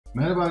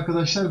Merhaba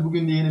arkadaşlar,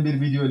 bugün de yeni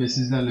bir video ile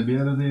sizlerle bir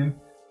aradayım.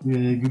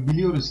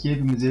 Biliyoruz ki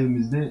hepimiz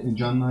evimizde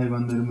canlı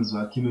hayvanlarımız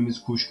var.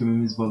 Kimimiz kuş,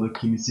 kimimiz balık,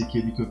 kimisi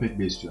kedi, köpek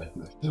besliyor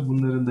arkadaşlar.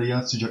 Bunların da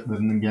yaz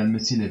sıcaklarının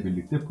gelmesiyle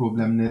birlikte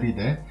problemleri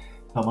de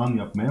tavan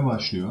yapmaya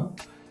başlıyor.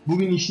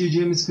 Bugün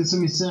işleyeceğimiz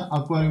kısım ise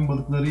akvaryum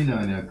balıklarıyla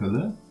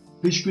alakalı.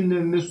 Kış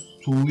günlerinde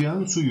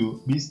soğuyan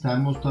suyu biz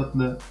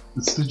termostatlı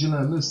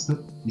ısıtıcılarla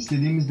ısıtıp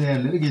istediğimiz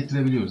değerlere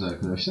getirebiliyoruz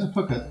arkadaşlar.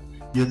 Fakat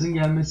yazın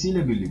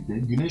gelmesiyle birlikte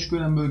güneş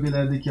gören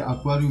bölgelerdeki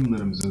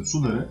akvaryumlarımızın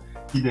suları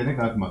giderek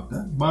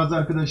artmakta. Bazı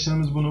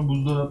arkadaşlarımız bunu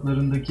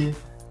buzdolaplarındaki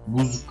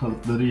buz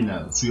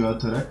kalıplarıyla suya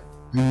atarak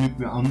günlük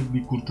ve anlık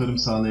bir kurtarım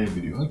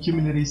sağlayabiliyor.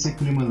 Kimileri ise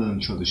klimalarını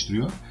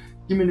çalıştırıyor.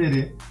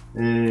 Kimileri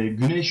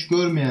güneş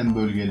görmeyen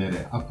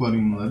bölgelere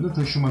akvaryumlarını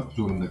taşımak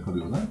zorunda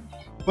kalıyorlar.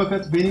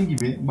 Fakat benim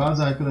gibi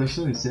bazı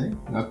arkadaşlar ise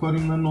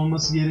akvaryumların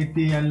olması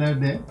gerektiği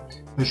yerlerde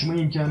taşıma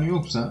imkanı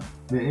yoksa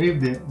ve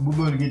evde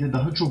bu bölgede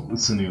daha çok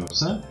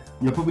ısınıyorsa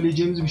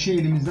yapabileceğimiz bir şey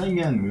elimizden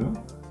gelmiyor.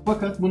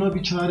 Fakat buna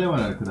bir çare var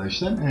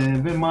arkadaşlar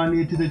ve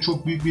maliyeti de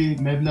çok büyük bir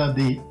meblağ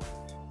değil.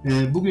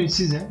 Bugün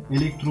size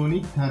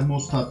elektronik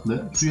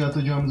termostatlı suya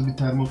atacağımız bir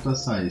termostat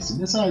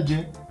sayesinde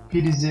sadece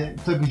prize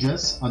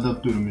takacağız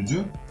adaptörümüzü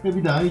ve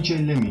bir daha hiç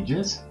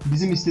ellemeyeceğiz.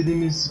 Bizim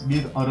istediğimiz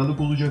bir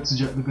aralık olacak,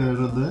 sıcaklık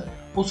aralığı.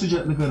 O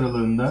sıcaklık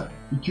aralığında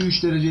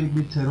 2-3 derecelik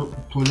bir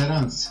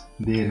tolerans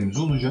değerimiz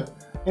olacak.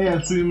 Eğer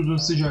suyumuzun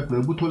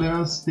sıcaklığı bu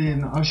tolerans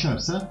değerini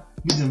aşarsa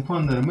bizim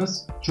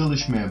fanlarımız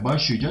çalışmaya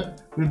başlayacak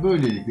ve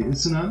böylelikle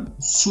ısınan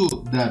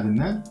su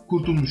derdinden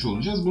kurtulmuş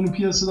olacağız. Bunu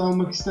piyasada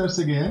almak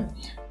istersek eğer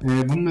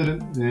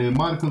bunların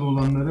markalı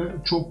olanları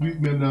çok büyük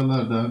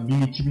meblağlarda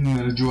 1000-2000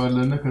 lira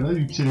civarlarına kadar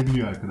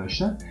yükselebiliyor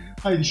arkadaşlar.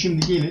 Haydi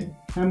şimdi gelin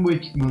hem bu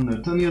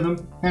ekipmanları tanıyalım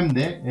hem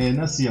de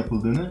nasıl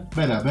yapıldığını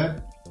beraber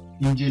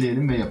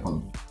inceleyelim ve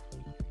yapalım.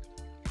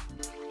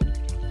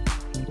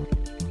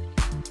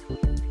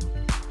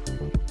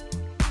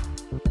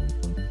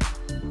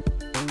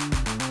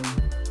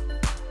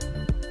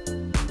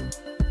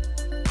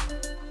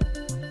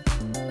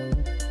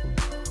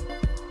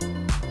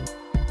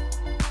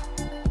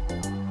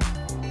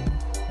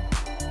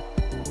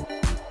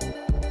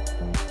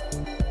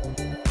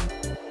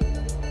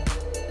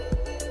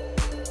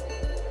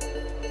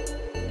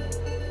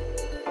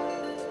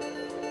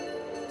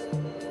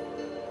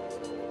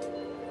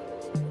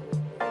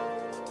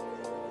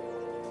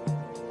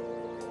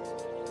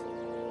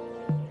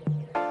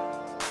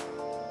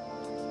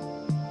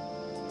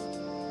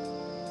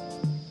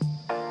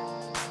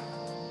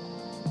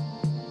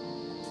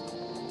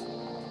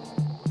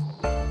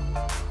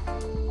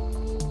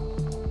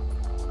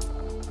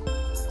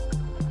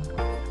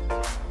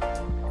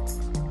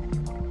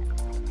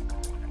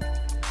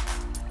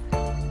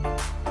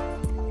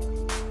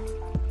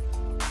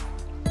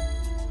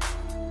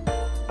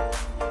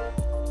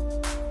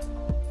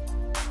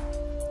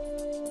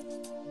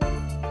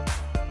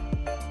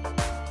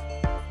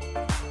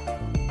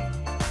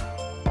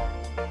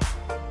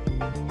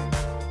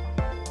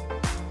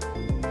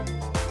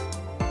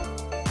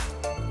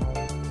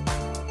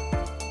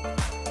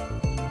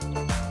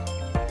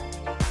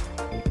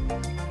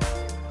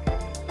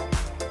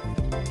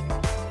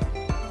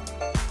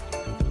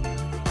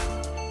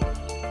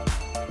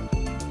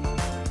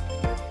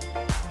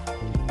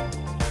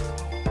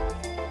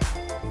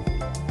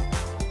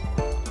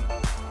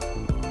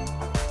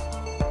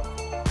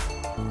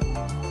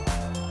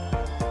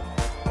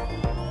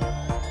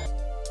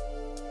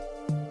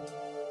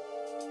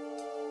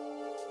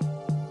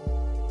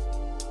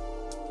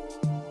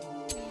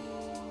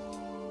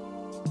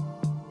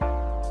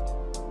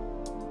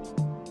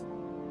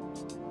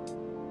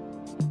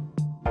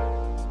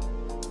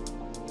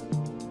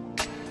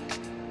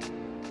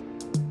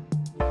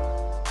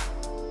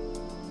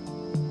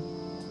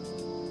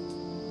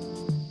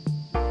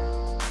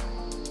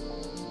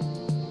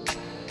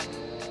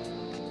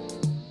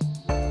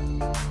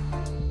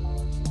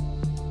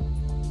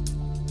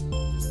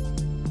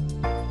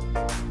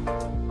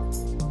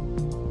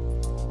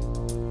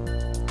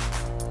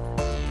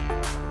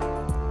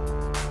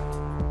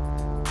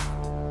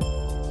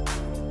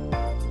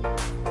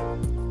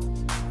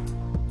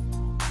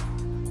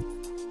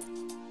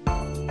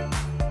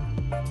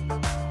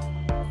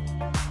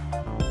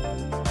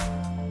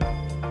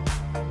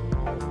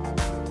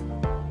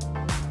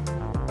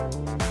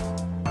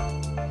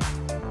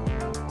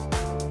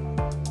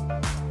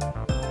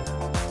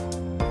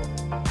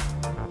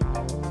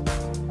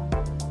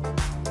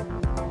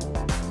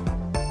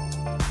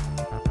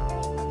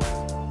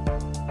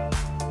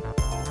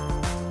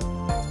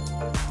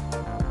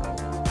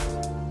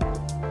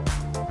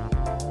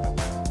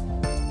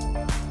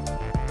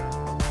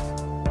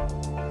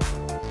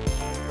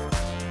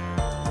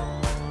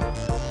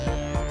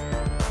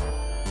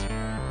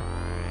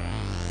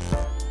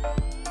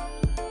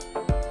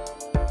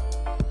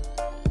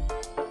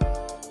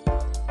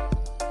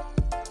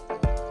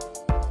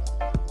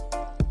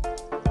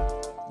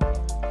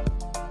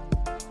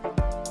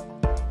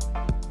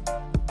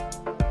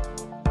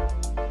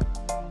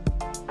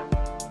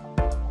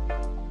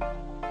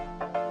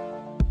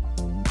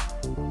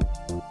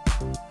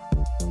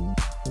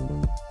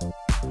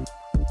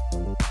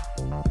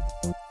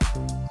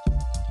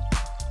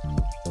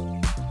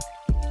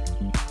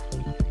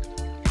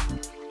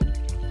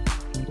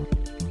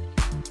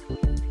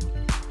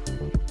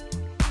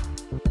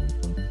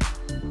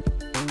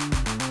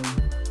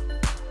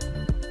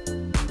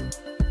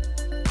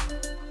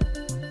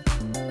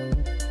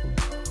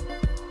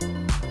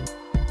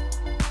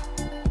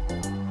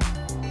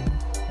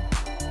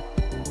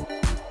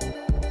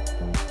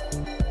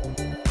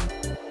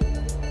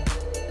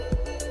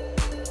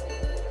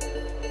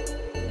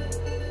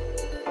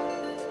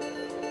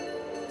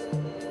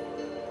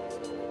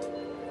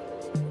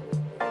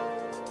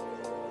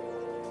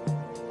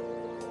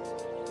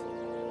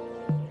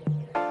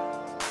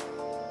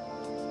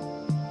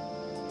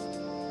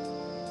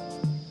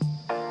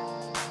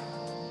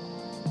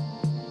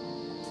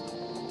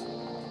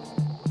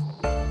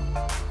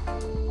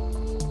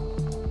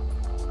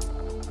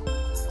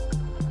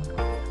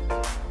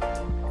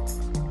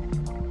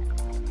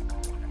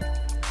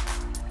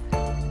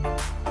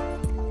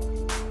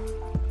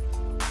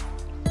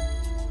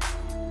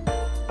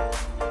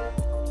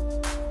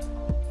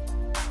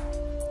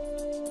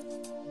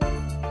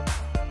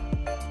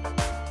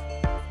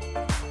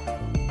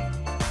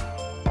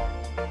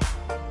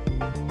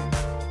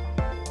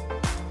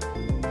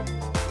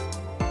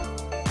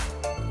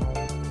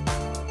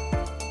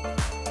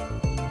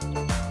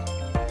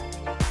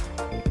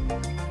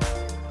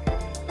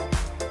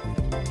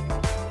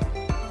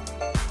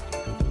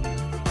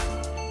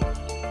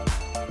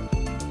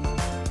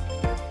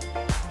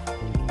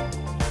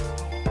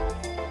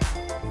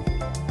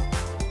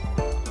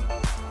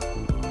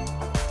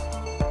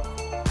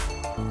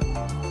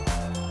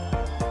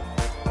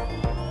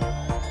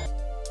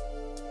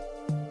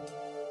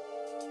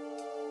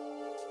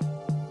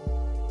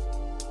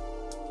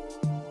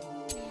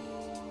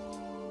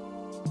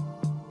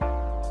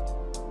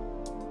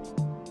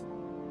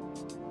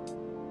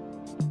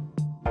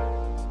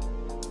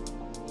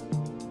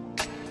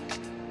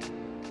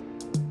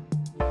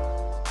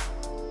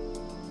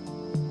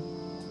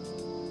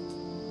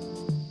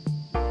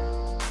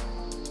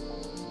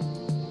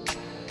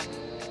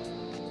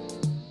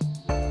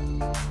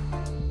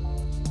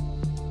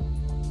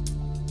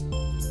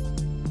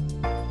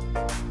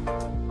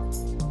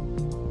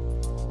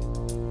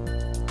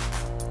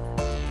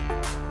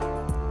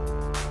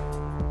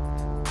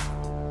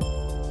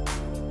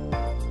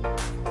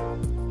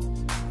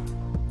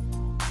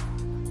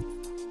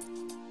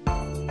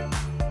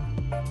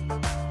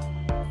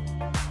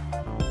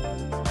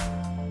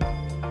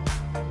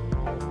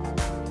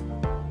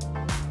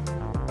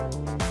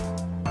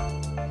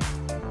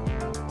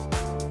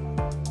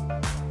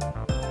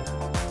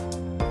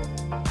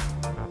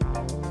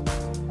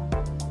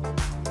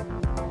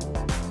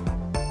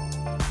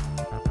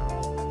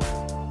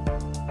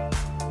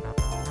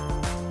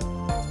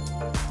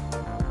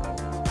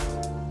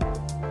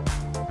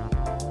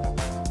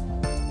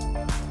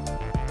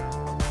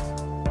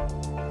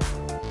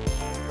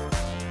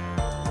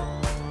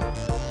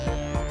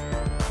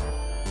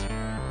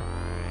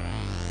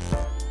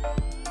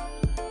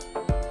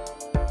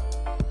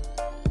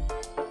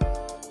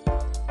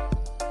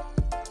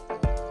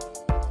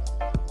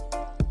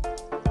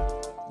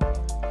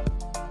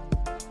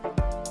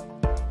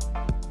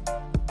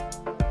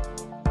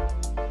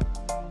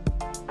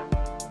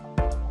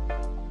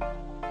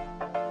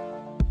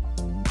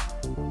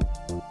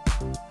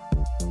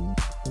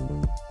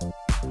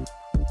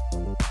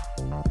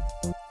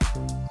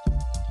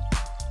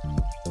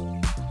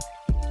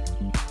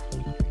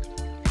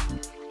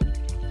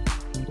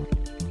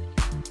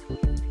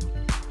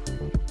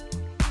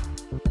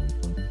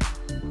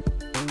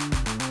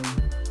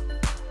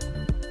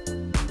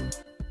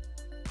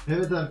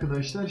 Evet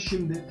arkadaşlar,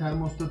 şimdi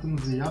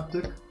termostatımızı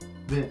yaptık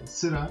ve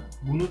sıra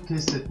bunu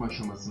test etme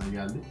aşamasına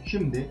geldik.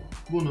 Şimdi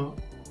bunu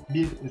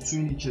bir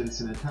suyun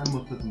içerisine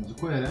termostatımızı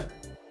koyarak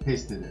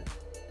test edelim.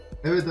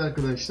 Evet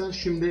arkadaşlar,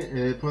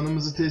 şimdi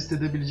fanımızı test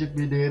edebilecek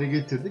bir değere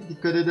getirdik.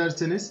 Dikkat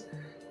ederseniz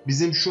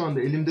bizim şu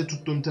anda elimde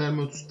tuttuğum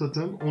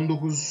termostatım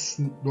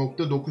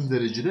 19.9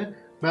 derecede.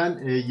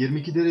 Ben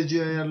 22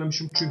 dereceye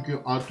ayarlamışım çünkü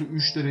artı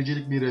 3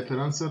 derecelik bir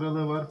referans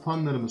aralığı var.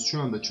 Fanlarımız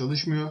şu anda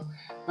çalışmıyor.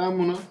 Ben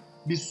bunu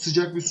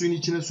sıcak bir suyun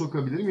içine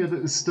sokabilirim ya da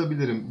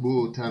ısıtabilirim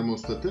bu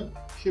termostatı.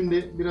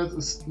 Şimdi biraz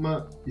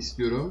ısıtma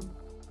istiyorum.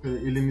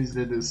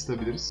 Elimizle de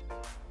ısıtabiliriz.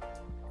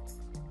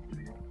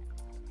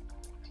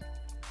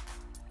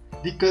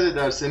 Dikkat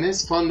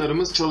ederseniz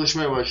fanlarımız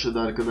çalışmaya başladı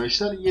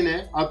arkadaşlar.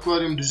 Yine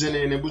akvaryum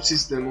düzeneğine bu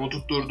sistemi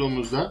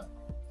oturtturduğumuzda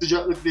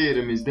sıcaklık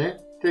değerimiz de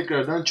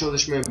tekrardan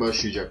çalışmaya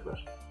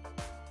başlayacaklar.